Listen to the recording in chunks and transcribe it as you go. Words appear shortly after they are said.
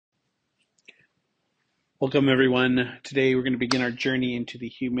Welcome, everyone. Today, we're going to begin our journey into the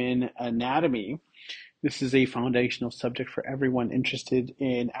human anatomy. This is a foundational subject for everyone interested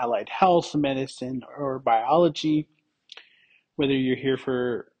in allied health, medicine, or biology. Whether you're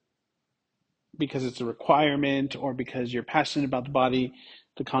here because it's a requirement or because you're passionate about the body,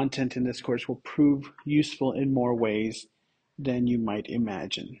 the content in this course will prove useful in more ways than you might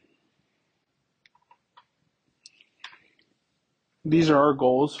imagine. These are our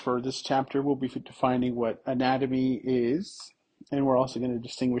goals for this chapter. We'll be defining what anatomy is, and we're also going to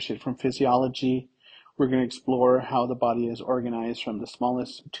distinguish it from physiology. We're going to explore how the body is organized from the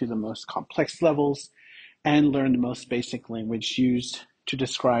smallest to the most complex levels, and learn the most basic language used to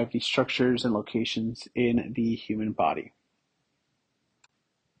describe the structures and locations in the human body.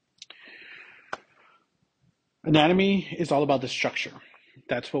 Anatomy is all about the structure.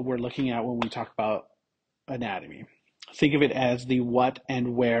 That's what we're looking at when we talk about anatomy. Think of it as the what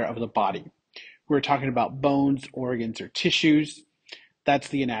and where of the body. We're talking about bones, organs, or tissues. That's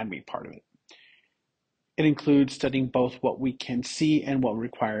the anatomy part of it. It includes studying both what we can see and what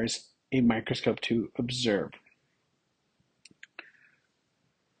requires a microscope to observe.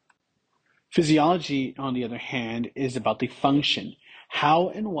 Physiology, on the other hand, is about the function, how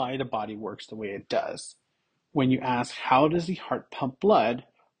and why the body works the way it does. When you ask, how does the heart pump blood?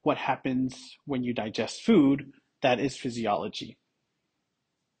 What happens when you digest food? That is physiology.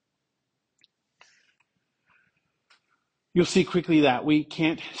 You'll see quickly that we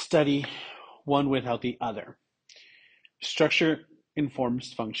can't study one without the other. Structure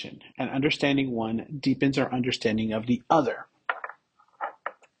informs function, and understanding one deepens our understanding of the other.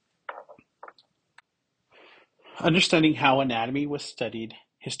 Understanding how anatomy was studied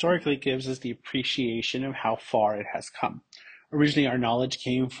historically gives us the appreciation of how far it has come. Originally, our knowledge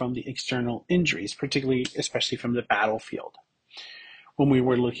came from the external injuries, especially from the battlefield, when we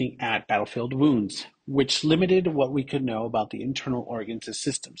were looking at battlefield wounds, which limited what we could know about the internal organs and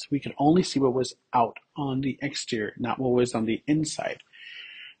systems. We could only see what was out on the exterior, not what was on the inside.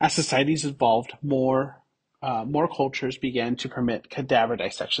 As societies evolved, more cultures began to permit cadaver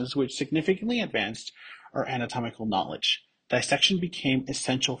dissections, which significantly advanced our anatomical knowledge. Dissection became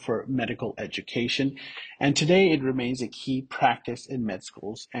essential for medical education, and today it remains a key practice in med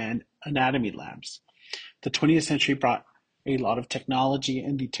schools and anatomy labs. The 20th century brought a lot of technology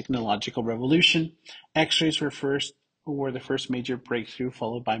and the technological revolution. X-rays were the first major breakthrough,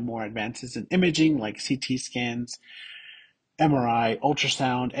 followed by more advances in imaging like CT scans, MRI,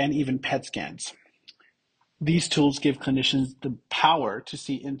 ultrasound, and even PET scans. These tools give clinicians the power to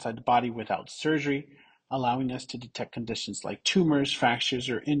see inside the body without surgery, allowing us to detect conditions like tumors, fractures,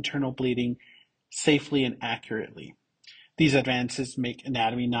 or internal bleeding safely and accurately. These advances make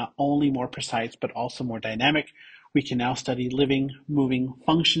anatomy not only more precise, but also more dynamic. We can now study living, moving,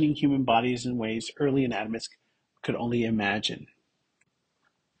 functioning human bodies in ways early anatomists could only imagine.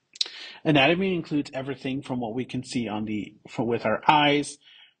 Anatomy includes everything from what we can see with our eyes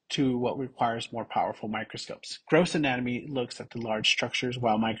to what requires more powerful microscopes. Gross anatomy looks at the large structures,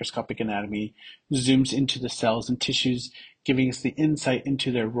 while microscopic anatomy zooms into the cells and tissues, giving us the insight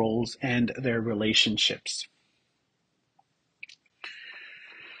into their roles and their relationships.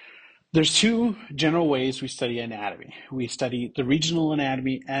 There's two general ways we study anatomy. We study the regional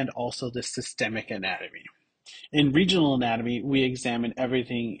anatomy and also the systemic anatomy. In regional anatomy, we examine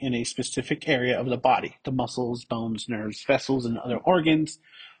everything in a specific area of the body, the muscles, bones, nerves, vessels, and other organs,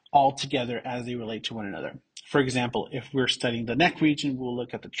 all together as they relate to one another. For example, if we're studying the neck region, we'll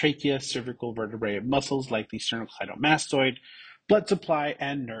look at the trachea, cervical vertebrae, muscles like the sternocleidomastoid, blood supply,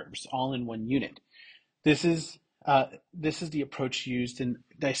 and nerves, all in one unit. This is the approach used in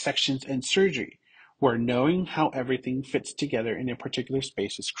dissections and surgery, where knowing how everything fits together in a particular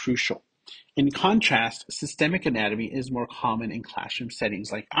space is crucial. In contrast, systemic anatomy is more common in classroom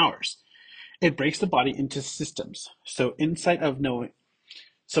settings like ours. It breaks the body into systems. So instead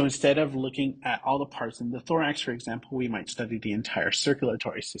of looking at all the parts in the thorax, for example, we might study the entire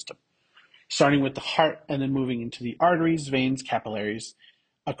circulatory system, starting with the heart and then moving into the arteries, veins, capillaries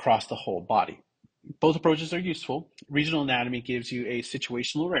across the whole body. Both approaches are useful. Regional anatomy gives you a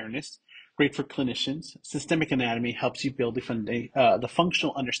situational awareness, great for clinicians. Systemic anatomy helps you build the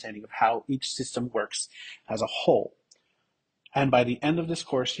functional understanding of how each system works as a whole. And by the end of this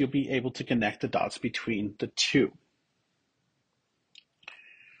course, you'll be able to connect the dots between the two.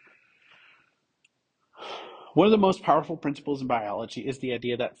 One of the most powerful principles in biology is the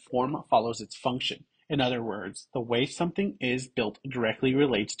idea that form follows its function. In other words, the way something is built directly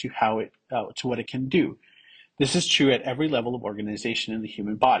relates to to what it can do. This is true at every level of organization in the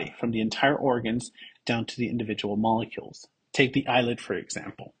human body, from the entire organs down to the individual molecules. Take the eyelid, for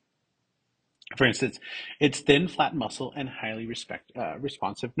example. For instance, its thin, flat muscle and highly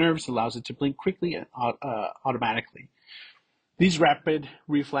responsive nerves allows it to blink quickly and automatically. These rapid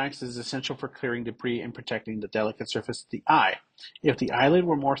reflex is essential for clearing debris and protecting the delicate surface of the eye. If the eyelid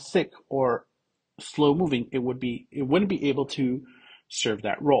were more thick or slow moving, it wouldn't be able to serve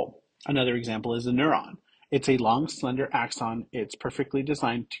that role. Another example is a neuron. It's a long, slender axon. It's perfectly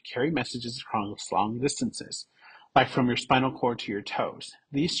designed to carry messages across long distances, like from your spinal cord to your toes.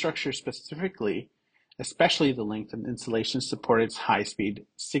 These structures specifically, especially the length and insulation, support its high-speed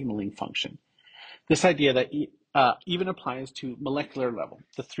signaling function. This idea that even applies to molecular level.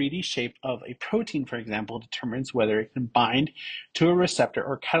 The 3D shape of a protein, for example, determines whether it can bind to a receptor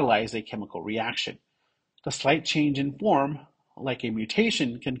or catalyze a chemical reaction. The slight change in form, like a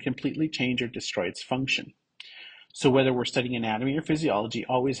mutation, can completely change or destroy its function. So whether we're studying anatomy or physiology,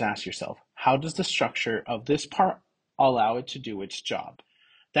 always ask yourself, how does the structure of this part allow it to do its job?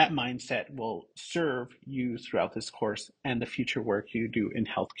 That mindset will serve you throughout this course and the future work you do in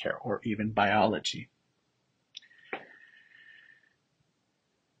healthcare or even biology.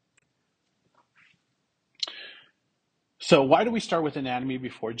 So why do we start with anatomy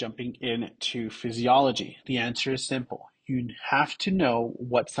before jumping into physiology? The answer is simple. You have to know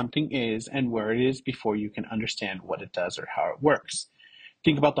what something is and where it is before you can understand what it does or how it works.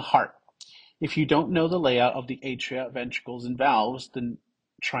 Think about the heart. If you don't know the layout of the atria, ventricles, and valves, then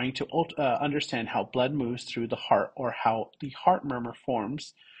trying to understand how blood moves through the heart or how the heart murmur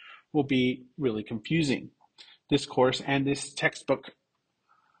forms will be really confusing. This course and this textbook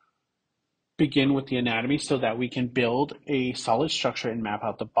begin with the anatomy so that we can build a solid structure and map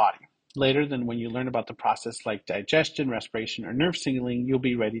out the body. Later, then when you learn about the process like digestion, respiration, or nerve signaling, you'll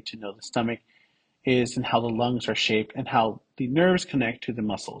be ready to know the stomach is and how the lungs are shaped and how the nerves connect to the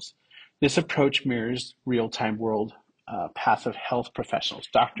muscles. This approach mirrors real-time world path of health professionals.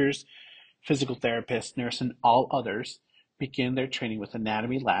 Doctors, physical therapists, nurses, and all others begin their training with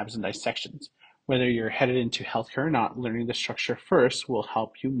anatomy labs and dissections. Whether you're headed into healthcare or not, learning the structure first will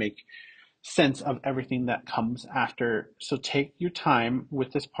help you make sense of everything that comes after. So take your time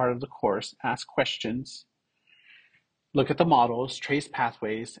with this part of the course, ask questions, look at the models, trace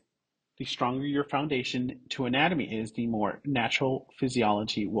pathways. The stronger your foundation to anatomy is, the more natural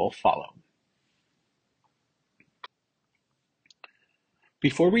physiology will follow.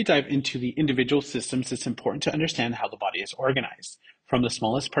 Before we dive into the individual systems, it's important to understand how the body is organized, from the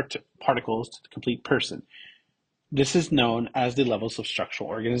smallest particles to the complete person. This is known as the levels of structural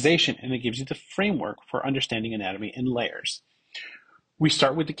organization, and it gives you the framework for understanding anatomy in layers. We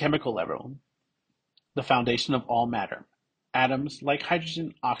start with the chemical level, the foundation of all matter. Atoms like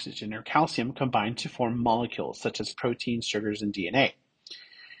hydrogen, oxygen, or calcium combine to form molecules such as proteins, sugars, and DNA.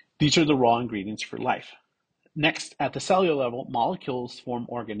 These are the raw ingredients for life. Next, at the cellular level, molecules form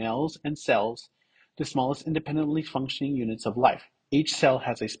organelles and cells, the smallest independently functioning units of life. Each cell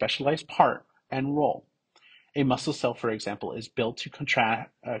has a specialized part and role. A muscle cell, for example, is built to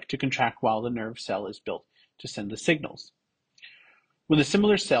contract while the nerve cell is built to send the signals. When the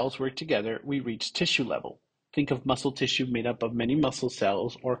similar cells work together, we reach tissue level. Think of muscle tissue made up of many muscle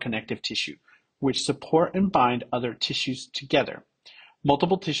cells or connective tissue, which support and bind other tissues together.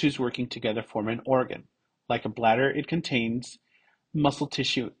 Multiple tissues working together form an organ. Like a bladder, it contains muscle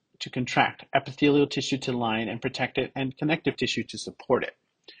tissue to contract, epithelial tissue to line and protect it, and connective tissue to support it.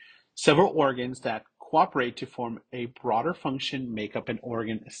 Several organs that cooperate to form a broader function make up an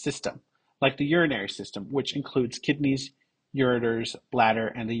organ system, like the urinary system, which includes kidneys, ureters, bladder,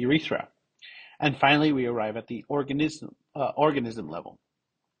 and the urethra. And finally, we arrive at the organism level.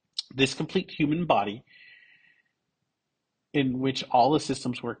 This complete human body in which all the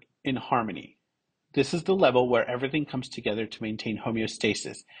systems work in harmony. This is the level where everything comes together to maintain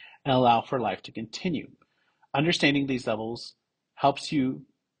homeostasis and allow for life to continue. Understanding these levels helps you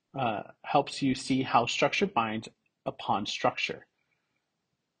see how structure binds upon structure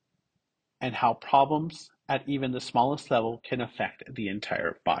and how problems at even the smallest level can affect the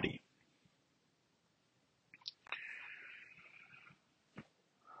entire body.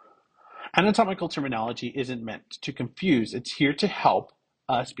 Anatomical terminology isn't meant to confuse, it's here to help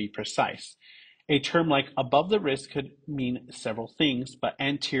us be precise. A term like above the wrist could mean several things, but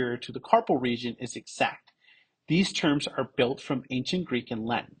anterior to the carpal region is exact. These terms are built from ancient Greek and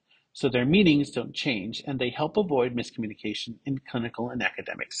Latin, so their meanings don't change, and they help avoid miscommunication in clinical and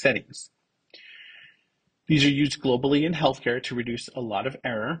academic settings. These are used globally in healthcare to reduce a lot of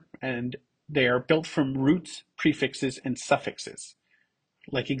error, and they are built from roots, prefixes, and suffixes.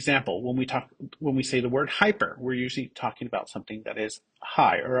 Like example, when we say the word hyper, we're usually talking about something that is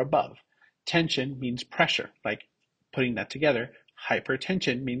high or above. Tension means pressure, like putting that together,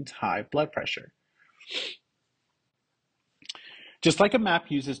 Hypertension means high blood pressure. Just like a map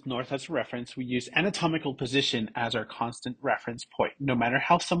uses north as a reference, we use anatomical position as our constant reference point. No matter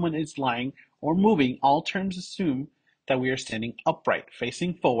how someone is lying or moving, all terms assume that we are standing upright,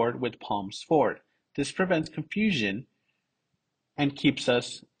 facing forward with palms forward. This prevents confusion and keeps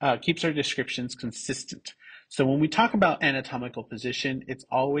our descriptions consistent. So when we talk about anatomical position, it's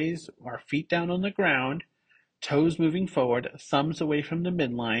always our feet down on the ground, toes moving forward, thumbs away from the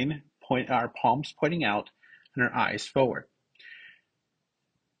midline, our palms pointing out, and our eyes forward.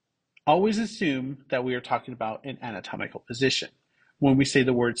 Always assume that we are talking about an anatomical position. When we say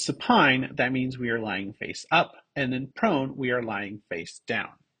the word supine, that means we are lying face up, and then prone, we are lying face down.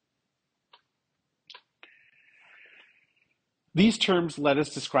 These terms let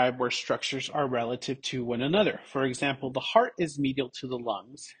us describe where structures are relative to one another. For example, the heart is medial to the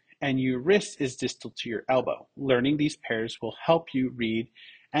lungs, and your wrist is distal to your elbow. Learning these pairs will help you read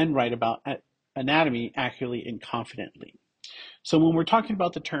and write about anatomy accurately and confidently. So when we're talking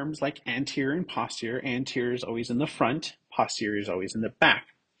about the terms like anterior and posterior, anterior is always in the front, posterior is always in the back.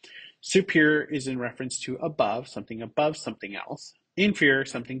 Superior is in reference to above something else. Inferior,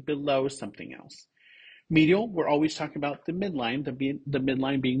 something below something else. Medial, we're always talking about the midline, the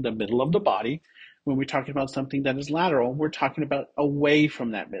midline being the middle of the body. When we're talking about something that is lateral, we're talking about away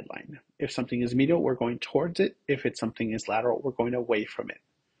from that midline. If something is medial, we're going towards it. If it's something is lateral, we're going away from it.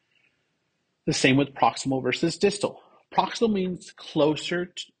 The same with proximal versus distal. Proximal means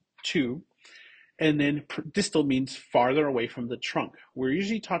closer to, and then distal means farther away from the trunk. We're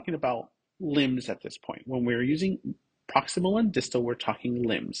usually talking about limbs at this point. When we're using proximal and distal, we're talking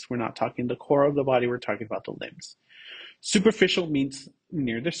limbs. We're not talking the core of the body, we're talking about the limbs. Superficial means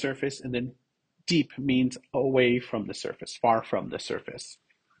near the surface, and then deep means away from the surface, far from the surface.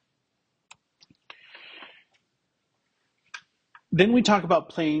 Then we talk about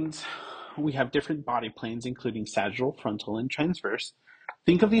planes. We have different body planes, including sagittal, frontal, and transverse.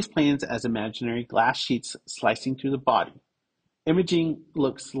 Think of these planes as imaginary glass sheets slicing through the body. Imaging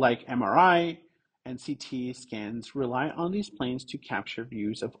looks like MRI and CT scans rely on these planes to capture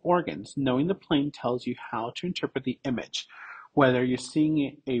views of organs. Knowing the plane tells you how to interpret the image, whether you're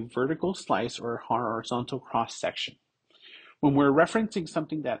seeing a vertical slice or a horizontal cross-section. When we're referencing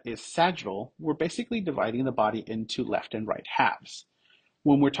something that is sagittal, we're basically dividing the body into left and right halves.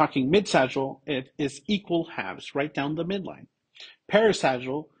 When we're talking mid-sagittal, it is equal halves right down the midline.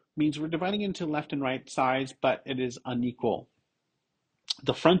 Parasagittal means we're dividing into left and right sides, but it is unequal.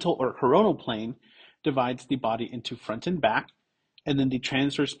 The frontal or coronal plane divides the body into front and back, and then the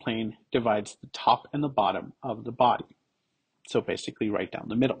transverse plane divides the top and the bottom of the body. So basically right down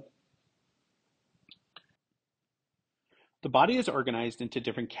the middle. The body is organized into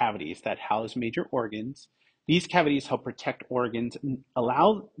different cavities that house major organs. These cavities help protect organs and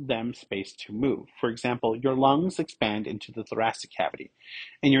allow them space to move. For example, your lungs expand into the thoracic cavity,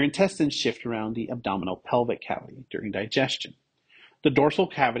 and your intestines shift around the abdominal pelvic cavity during digestion. The dorsal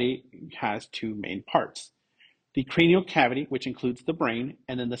cavity has two main parts: the cranial cavity, which includes the brain,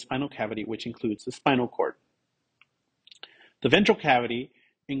 and then the spinal cavity, which includes the spinal cord. The ventral cavity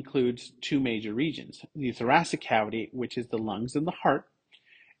includes two major regions: the thoracic cavity, which is the lungs and the heart,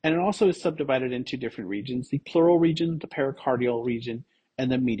 and it also is subdivided into different regions: the pleural region, the pericardial region,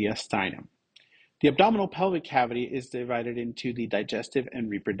 and the mediastinum. The abdominal pelvic cavity is divided into the digestive and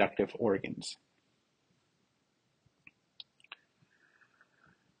reproductive organs.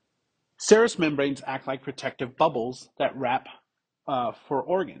 Serous membranes act like protective bubbles that wrap for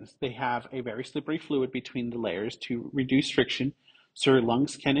organs. They have a very slippery fluid between the layers to reduce friction, so your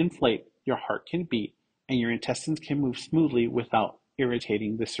lungs can inflate, your heart can beat, and your intestines can move smoothly without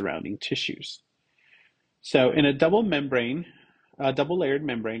irritating the surrounding tissues. So in a double-layered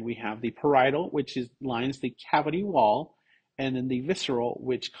membrane, we have the parietal, which lines the cavity wall, and then the visceral,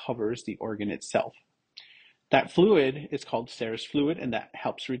 which covers the organ itself. That fluid is called serous fluid, and that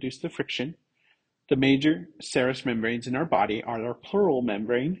helps reduce the friction. The major serous membranes in our body are our pleural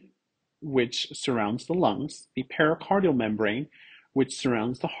membrane, which surrounds the lungs, the pericardial membrane, which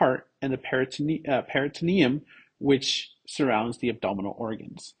surrounds the heart, and the peritoneum, which surrounds the abdominal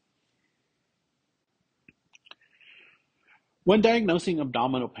organs. When diagnosing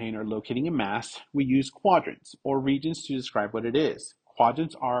abdominal pain or locating a mass, we use quadrants or regions to describe what it is.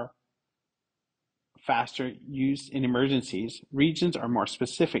 Quadrants are faster, used in emergencies. Regions are more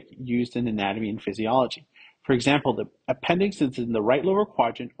specific, used in anatomy and physiology. For example, the appendix is in the right lower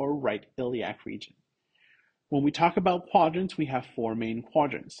quadrant or right iliac region. When we talk about quadrants, we have four main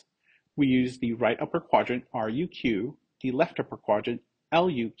quadrants. We use the right upper quadrant, RUQ, the left upper quadrant,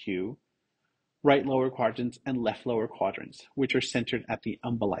 LUQ, right lower quadrants, and left lower quadrants, which are centered at the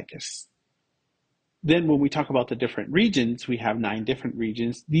umbilicus. Then when we talk about the different regions, we have 9 different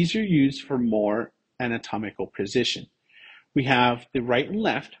regions. These are used for more anatomical precision. We have the right and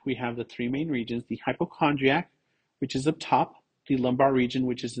left. We have the 3 main regions, the hypochondriac, which is up top, the lumbar region,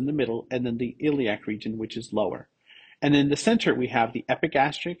 which is in the middle, and then the iliac region, which is lower. And in the center, we have the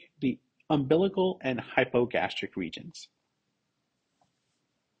epigastric, the umbilical, and hypogastric regions.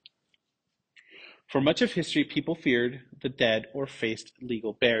 For much of history, people feared the dead or faced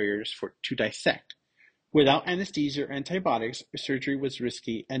legal barriers to dissect. Without anesthesia or antibiotics, surgery was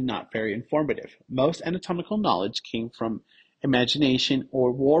risky and not very informative. Most anatomical knowledge came from imagination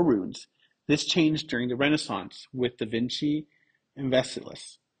or war wounds. This changed during the Renaissance with Da Vinci and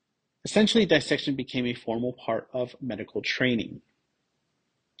Vesalius. Essentially, dissection became a formal part of medical training.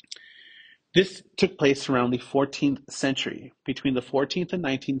 This took place around the 14th century. Between the 14th and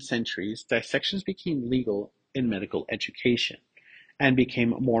 19th centuries, dissections became legal in medical education and became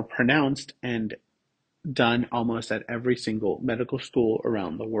more pronounced and done almost at every single medical school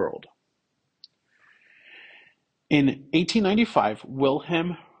around the world. In 1895,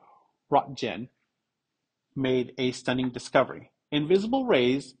 Wilhelm Röntgen made a stunning discovery: invisible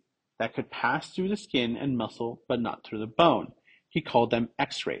rays that could pass through the skin and muscle but not through the bone. He called them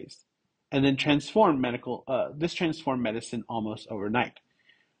X-rays, and then transformed medicine almost overnight.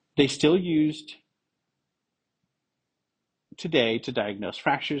 They still used today to diagnose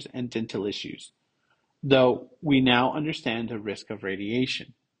fractures and dental issues, though we now understand the risk of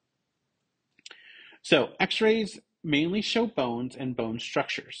radiation. So X-rays mainly show bones and bone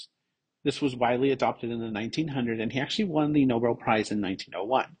structures. This was widely adopted in the 1900s, and he actually won the Nobel Prize in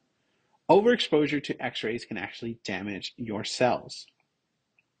 1901. Overexposure to X-rays can actually damage your cells.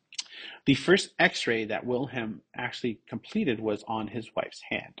 The first X-ray that Wilhelm actually completed was on his wife's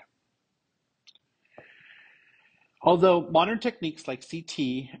hand. Although modern techniques like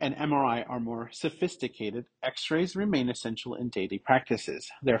CT and MRI are more sophisticated, X-rays remain essential in daily practices.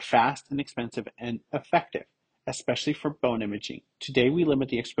 They're fast, inexpensive, and effective, especially for bone imaging. Today, we limit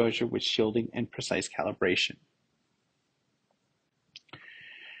the exposure with shielding and precise calibration.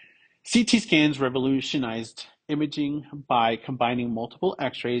 CT scans revolutionized imaging by combining multiple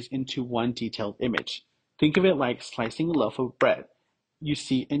X-rays into one detailed image. Think of it like slicing a loaf of bread. You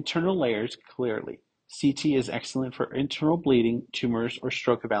see internal layers clearly. CT is excellent for internal bleeding, tumors, or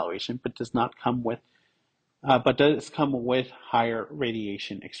stroke evaluation, but does come with higher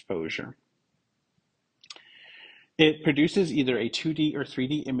radiation exposure. It produces either a 2D or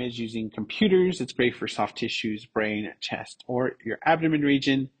 3D image using computers. It's great for soft tissues, brain, chest, or your abdomen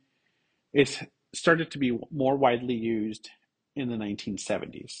region. It's started to be more widely used in the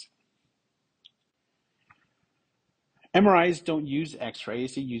 1970s. MRIs don't use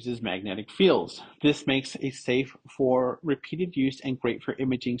X-rays, it uses magnetic fields. This makes it safe for repeated use and great for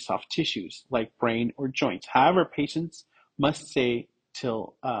imaging soft tissues like brain or joints. However, patients must stay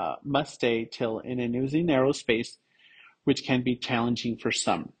till in a usually narrow space, which can be challenging for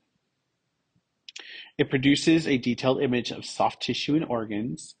some. It produces a detailed image of soft tissue and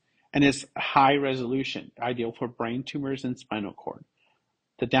organs and is high resolution, ideal for brain tumors and spinal cord.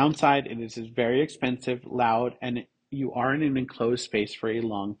 The downside, it is very expensive, loud, and you are in an enclosed space for a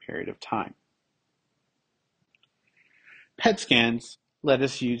long period of time. PET scans let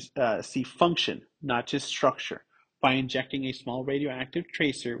us see function, not just structure. By injecting a small radioactive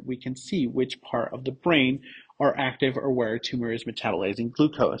tracer, we can see which part of the brain are active or where a tumor is metabolizing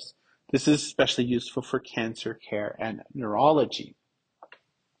glucose. This is especially useful for cancer care and neurology.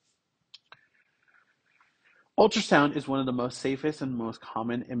 Ultrasound is one of the most safest and most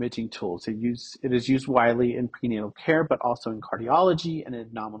common imaging tools. It is used widely in prenatal care, but also in cardiology and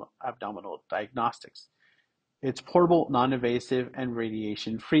abdominal diagnostics. It's portable, non-invasive, and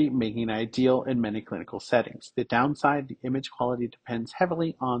radiation-free, making it ideal in many clinical settings. The downside, the image quality depends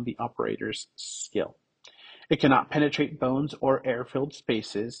heavily on the operator's skill. It cannot penetrate bones or air-filled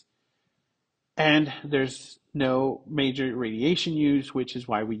spaces, and there's no major radiation use, which is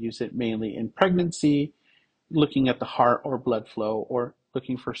why we use it mainly in pregnancy, looking at the heart or blood flow, or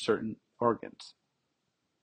looking for certain organs.